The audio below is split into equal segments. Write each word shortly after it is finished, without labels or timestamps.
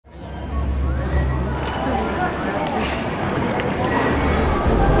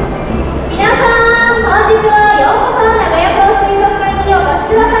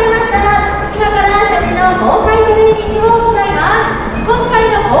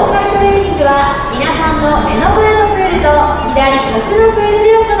皆さんの目の前のプールと左奥のプール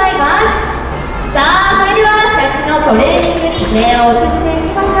で行います。さあ、それではシャチのトレーニングに目を移してい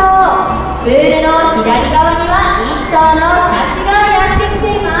きましょう。プールの左側には1頭のシャチがやってきて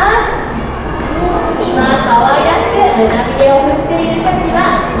います。今、可愛らしく胸びれを振っているシャチ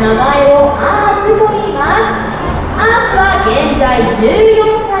は名前をアースと言います。アースは現在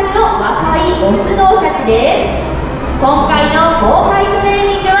14歳の若いオスのシャチです。今回の公開トレ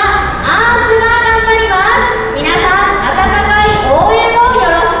ーニングはアースが頑張ります。皆さん、温かい応援をよ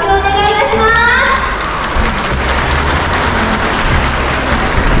ろしくお願いいたします。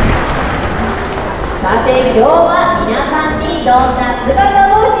さて、今日は皆さんにどんな姿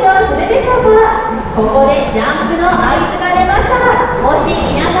を披露するでしょうか。ここでジャンプの合図が出ました。もし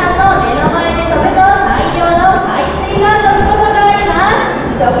皆さんの目の前で飛ぶと大量の海水が飛ぶことがありま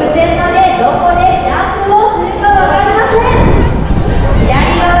す。直前までどこでジャンプをするかわかりません。左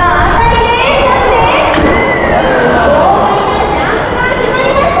側あたりでジャンプです。豪快なジャンプが決ま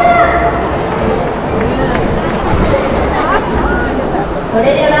りました。そ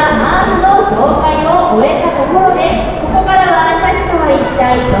れではアースの紹介を終えたところで、ここからはシャチとは一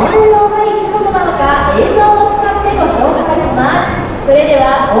体どのような生き物なのか映像を使ってご紹介します。それで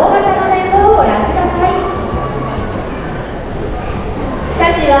は大型の映像をご覧ください。シ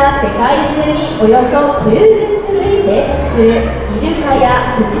ャチは世界中におよそ90種類生息、イルカ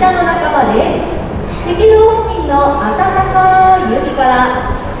やクジラの仲間です。赤道付近の暖かい海か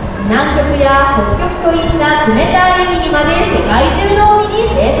ら南極や北極といった冷たい海にまで世界中の海に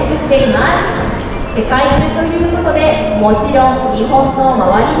生息しています。世界中ということで、もちろん日本の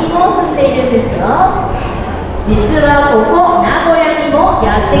周りにも住んでいるんですよ。実はここ名古屋にも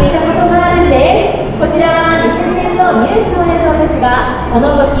やってきたことがあるんです。こちらは2000年のニュースの映像ですが、こ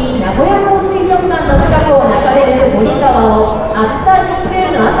の時名古屋港水族館の近くを流れる森川を熱田神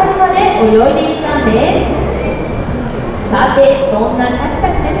宮の辺りまで泳いでいたんです。さて、そんなシャチ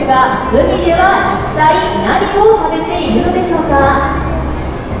たちですが、海では一体何を食べているのでしょうか。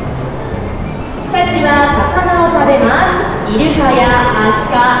シャチは魚を食べます。イルカやアシ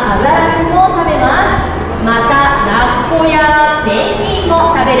カ、アザラシも食べます。またラッコやペンギン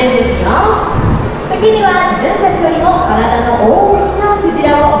も食べるんですよ。時には自分たちよりも体の大きなクジ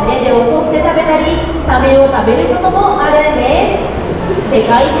ラを目で襲って食べたり、サメを食べることもあるんです。世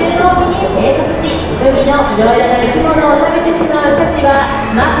界中の海に生息し、海のいろいろな生き物を食べてしまうシャチは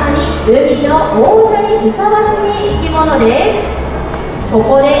まさに海の王者にふさわしい生き物です。こ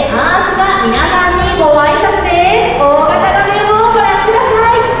こでアースが皆さんにご挨拶です。大型画面をご覧くだ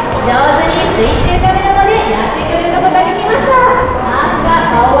さい。上手に水中カメラまでやってくることができました。アース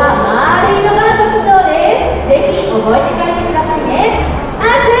が顔は丸いのが特徴です。ぜひ覚えて帰ってくださいね。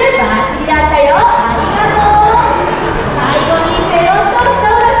アース、バッチリだったよ。ありがとう。最後にペロッと舌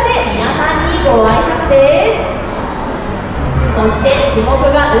を出して皆さんにご挨拶です。そして種目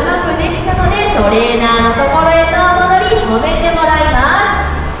がうまくできたので、トレーナーのところへと戻り褒めてもらいま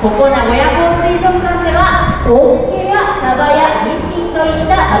す。ここ名古屋港水族館ではホッケやサバやニシンといっ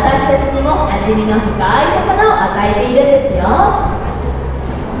た私たちにも馴染みの深い魚を与えているんですよ。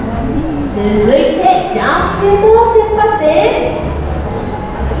続いてジャンプへと出発です。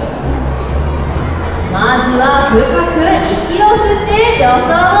まずは深く息を吸って助走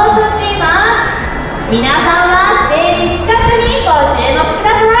をとっています。皆さんはステージ近くにご注目く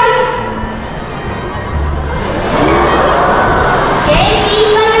ださい。元気い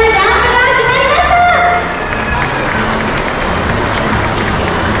っぱいのジャンプが決まりました。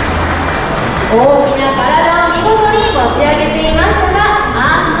大きな体を見事に持ち上げていましたが、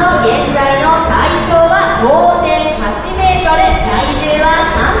アースの現在の体長は 5.8 メートル、体重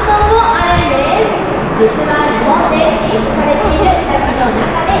は3トンもあるんです。実は日本で飼育されているシャチの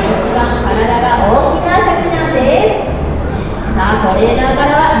中で一番体が大きなシャチなんです。さあ、トレーナーか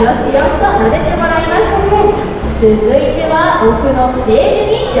らはよしよしと撫でてもらいましたね。続いては奥のステー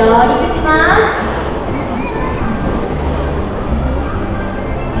ジに上陸します。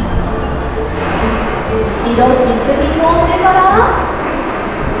一度沈み込んでから、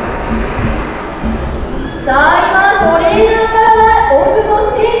さあ今トレーナーからは奥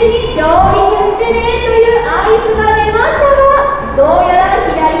のステージに上陸してねという合図が出ましたが、どうやら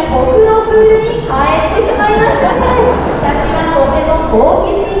左奥のプールに帰ってしまいましたね。シャチはとても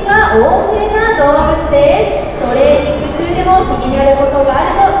好奇心が旺盛な動物です。トレーニング中でも気になることがあ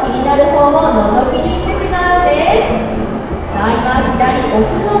ると気になる方も覗きに行ってしまうんです。さあ今左奥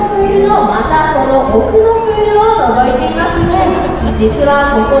のプールのまたその奥のプールを覗いていますね。実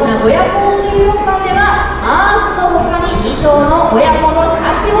はここ名古屋港水族館ではアースの他に2頭の親子のシ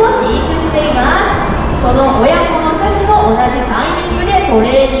ャチを飼育しています。その親子のシャチも同じタイミングでト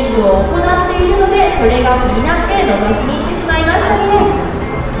レーニングを行っているので、それが気になって覗きに行ってしまいましたね。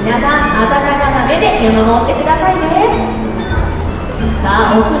皆さん、温かな目で見守ってくださいね。さ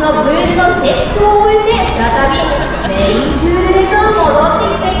あ、奥のプールのチェックを終えて再びメインプールへと戻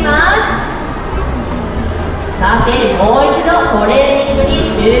ってきています。さて、もう一度トレーニングに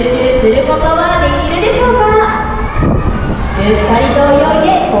集中することはできるでしょうか。ゆったりと泳い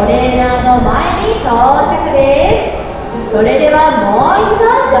でトレーナーの前に到着です。それではもう一度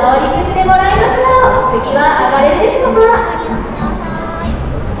上陸してもらいましょう。次は上がれるでしょうか。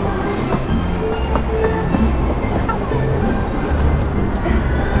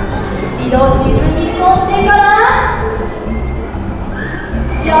一度沈み込んでから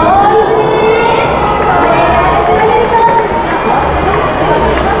上陸です。それが始まると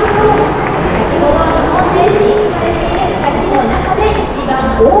先ほど日本で飼育されているシャチの中で一番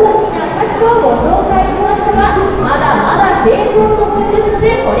大きなシャチをご紹介しましたが、まだまだ成長途中ですの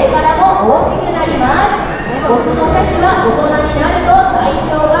で、これからも大きくなります。オスのシャチは大人になると体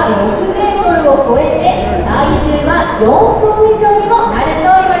長が6メートルを超えて体重は4トン以上にもなると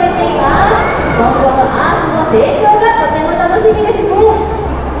言われています。今後のアースの成長がとても楽しみですね。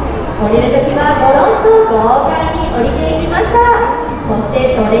降りるときはゴロンと豪快に降りていきました。そし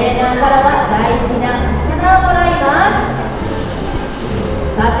てトレーナーからは大好きな魚をもらいます。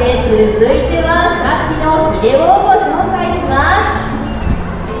さて、続いてはシャチのヒレをご紹介します。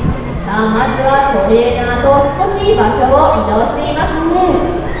さあ、まずはトレーナーと少し場所を移動していますね。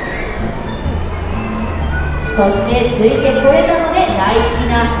そしてついてこれたので大好き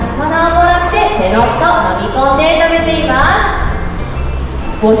な魚をもらってペロッと飲み込んで食べています。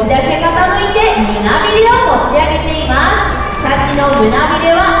少しだけ傾いて胸びれを持ち上げています。シャチの胸び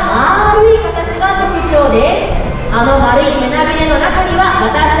れは丸い形が特徴です。あの丸い胸びれの中には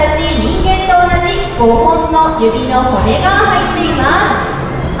私たち人間と同じ5本の指の骨が入っていま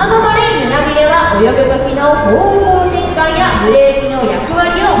す。あの丸い胸びれは泳ぐ時の方向転換やブレーキの役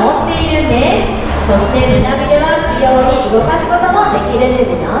割を持っているんです。そして胸びれは器用に動かすこともできるんで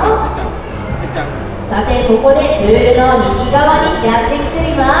すよ。さて、ここでプールの右側にやってきて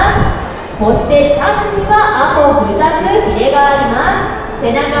います。そしてシャチにはあと2つヒレがあります。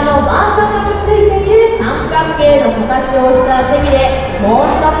背中の真ん中についている三角形の形をした背びれ、も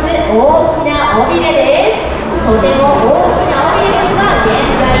う一つ大きな尾びれです。とても大きな尾びれですが、現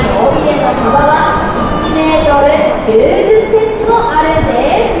在の尾びれの幅は1メートル90センチもあるん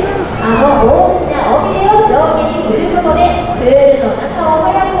です。あの大きな尾びれを上下に振ることでプールの中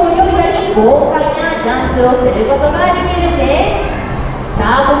を速く泳いだり豪快なジャンプをすることができるんです。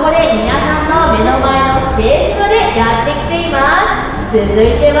さあ、ここで皆さんの目の前のステージまでやってきています。続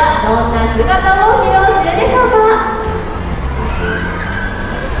いてはどんな姿を披露するでしょうか。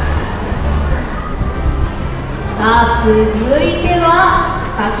さあ、続いては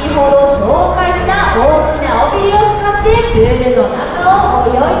先ほど紹介した大きな尾びれを使ってプールの中を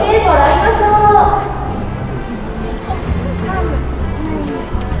泳いでもらいましょう。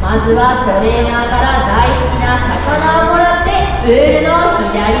まずはトレーナーから大好きな魚をもらってプールの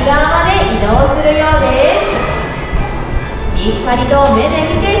左側まで移動するようです。しっかりと目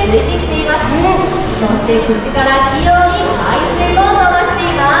で見てついてきていますね。そして口から器用に海水を回して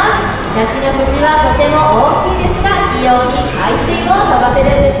います。シャチの口はとても大きいですが、器用に海水も飛ばせる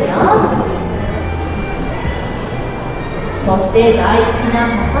んですよ。そして大好きな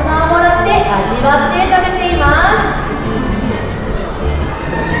魚をもらって味わって食べています。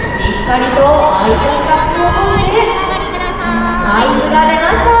しっかりとアイコンタクトを取って合図が出ま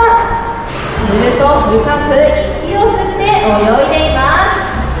した。すると深く息を吸って泳いでいます。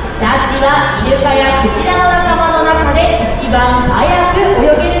シャチはイルカやクジラの仲間の中で一番速く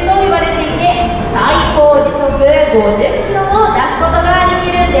泳げると言われていて、最高時速50キロも出すことがで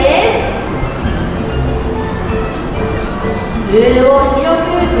きるんです。プールを広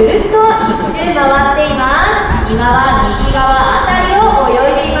くぐるっと一周回っています。今は右側あたりを泳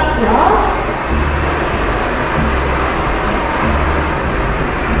いでいますよ。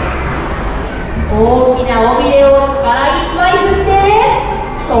大きな尾びれを力いっぱい振って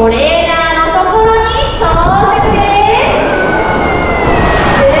トレーナーのところに到着です。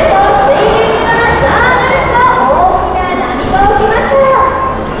すると水面からザーッと大きな波が起きました。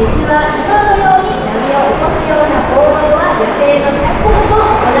実は今のように波を起こすような行動は野生のキャッチャーも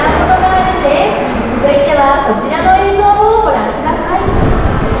行うことがあるんです。続いてはこちらの映像をご覧ください。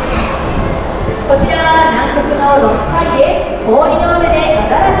こちらは南極のロス海です。氷の上で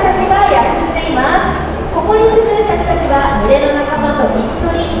アザラシたちが休んでいます。ここに住むシャチたちは群れの仲間と一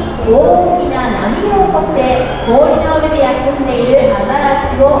緒に大きな波を起こして氷の上で休んでいるアザラ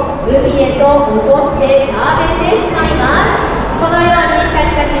シを海へと落として食べてしまいます。このようにシ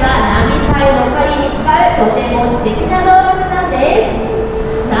ャチたちは波さえの狩りに使うとても知的な動物なんで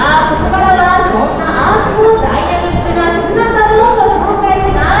す。さあ、ここからはそんなアースのダイナミックな姿をご紹介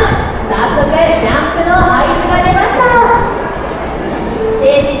します。早速、ジャンプの合図が出ました。ス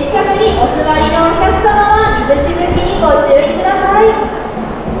テージ近くにお座りのお客様は水しぶきにご注意ください。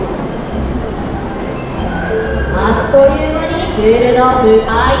あっという間にプールの深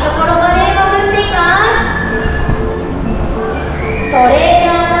いところまで潜っています。トレー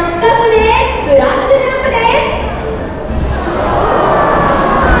ナーの近くでスプラッシュジャンプです。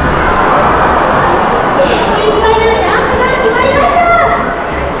元気いっぱいなジャンプが決まりました。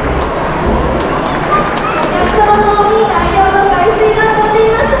お客様の方に大量の海水が飛んで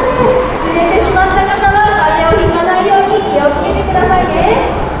いますので、釣れてしまった方は風をひかないように気をつけてください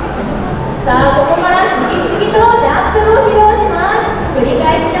ね。さあ、ここから次々とジャンプを披露します。繰り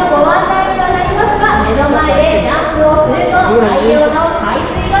返しのご案内にはなりますが、目の前でジャンプをすると大量の海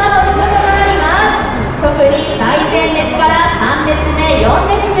水が飛ぶことがあります。特に最前列から3列目、4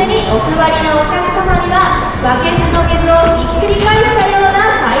列目にお座りのお客様にはバケツの水をひっくり返したよう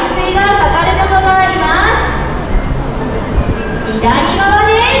な海水がかかることがあります。左側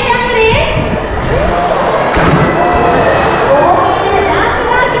でジャンプです。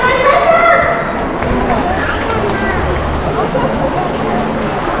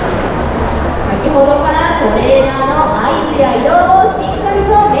先ほどからトレーナーの合図や移動をしっかり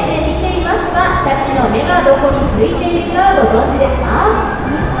と目で見ていますが、シャチの目がどこについているかご存知ですか？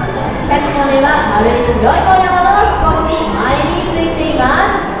シャチの目は丸い白い模様の少し前についてい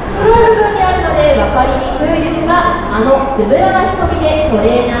ます。黒い部分にあるので分かりにくいですが、つぶらな瞳でト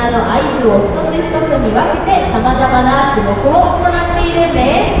レーナーの合図を一つ一つに分けてさまざまな種目を行っているん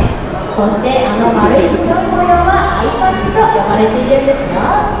です。そして丸い白い模様はアイパッチと呼ばれているんですよ。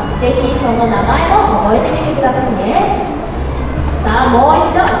ぜひその名前も覚えてみてくださいね。さあ、もう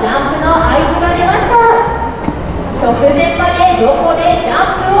一度ジャンプの合図が出ました。直前までどこでジ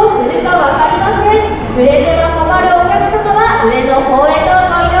ャンプをするか分かりません。触れては困るお客様は上の方へと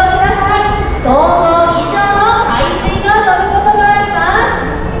ご移動ください。想像以上の海水が飛ぶことがありま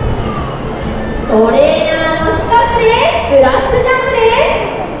す。トレーナーの近くでスプラッシュジャンプで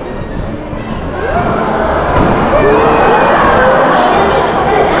す。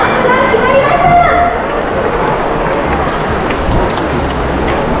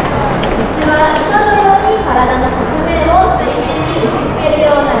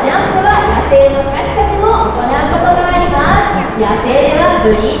野生ではブ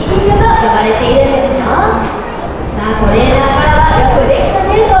リーチングと呼ばれているんですよ。さあ、トレーナーからはよくできた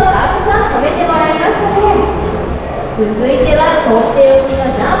ねとたくさん褒めてもらいましたね。続いてはとっておきの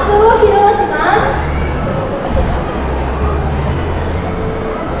ジャンプを披露します。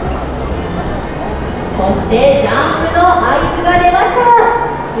そしてジャンプの合図が出ました。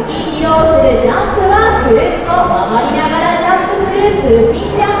次披露するジャンプはくるっと回りながらジャンプするス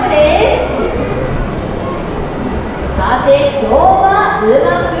ピンジャンプです。さて、今日はう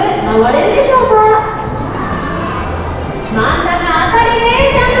まく回れるでしょうか？真ん中あたり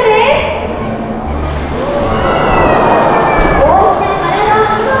でジャンプです。大きな体を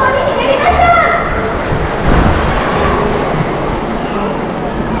今までひねりました。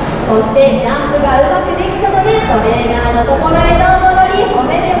そしてジャンプがうまくできたのでトレーナーのところへと戻り褒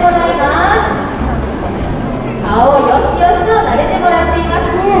めてもらいます。顔をよしよしと撫でてもらっていま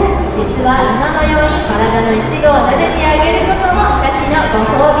すね。実は今のように体の一部を撫でてあげることもシャチのご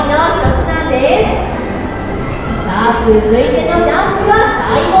褒美の一つなんです。さあ、続いてのジャンプが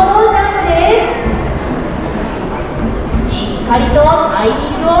最後のジャンプです。しっかりとタイ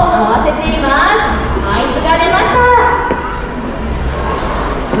ミングを合わせています。合図が出ました。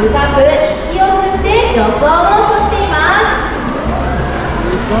深く息を吸って助走をとっています。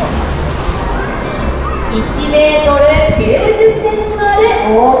1メートル90センチもある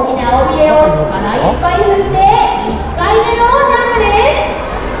大きな尾びれを力いっぱい振って1回目のジャンプです。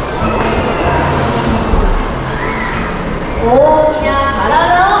大きな体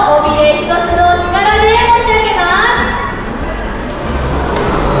を尾びれ一つの力で持ち上げます。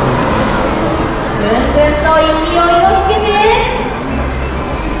ぐんぐんと勢いをつけて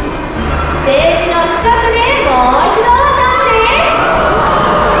ステージの近くでもう一度ジャンプです。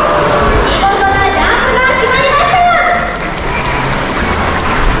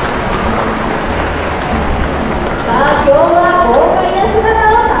今日は豪快な姿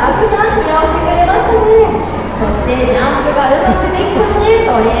をたくさん披露してくれましたね。そしてジャンプがうまくできたので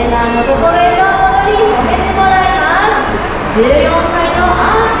トレーナーのところへと戻り褒めてもらいます。14歳の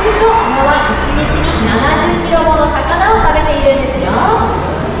アースですと今は1日に70キロもの魚を食べているんですよ。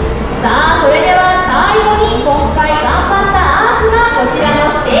さあ、それでは最後に今回頑張ったアースがこちら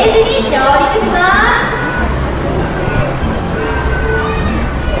のステージに上陸します。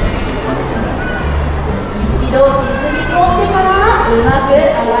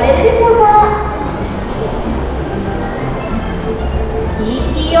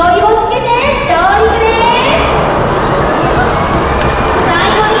勢いを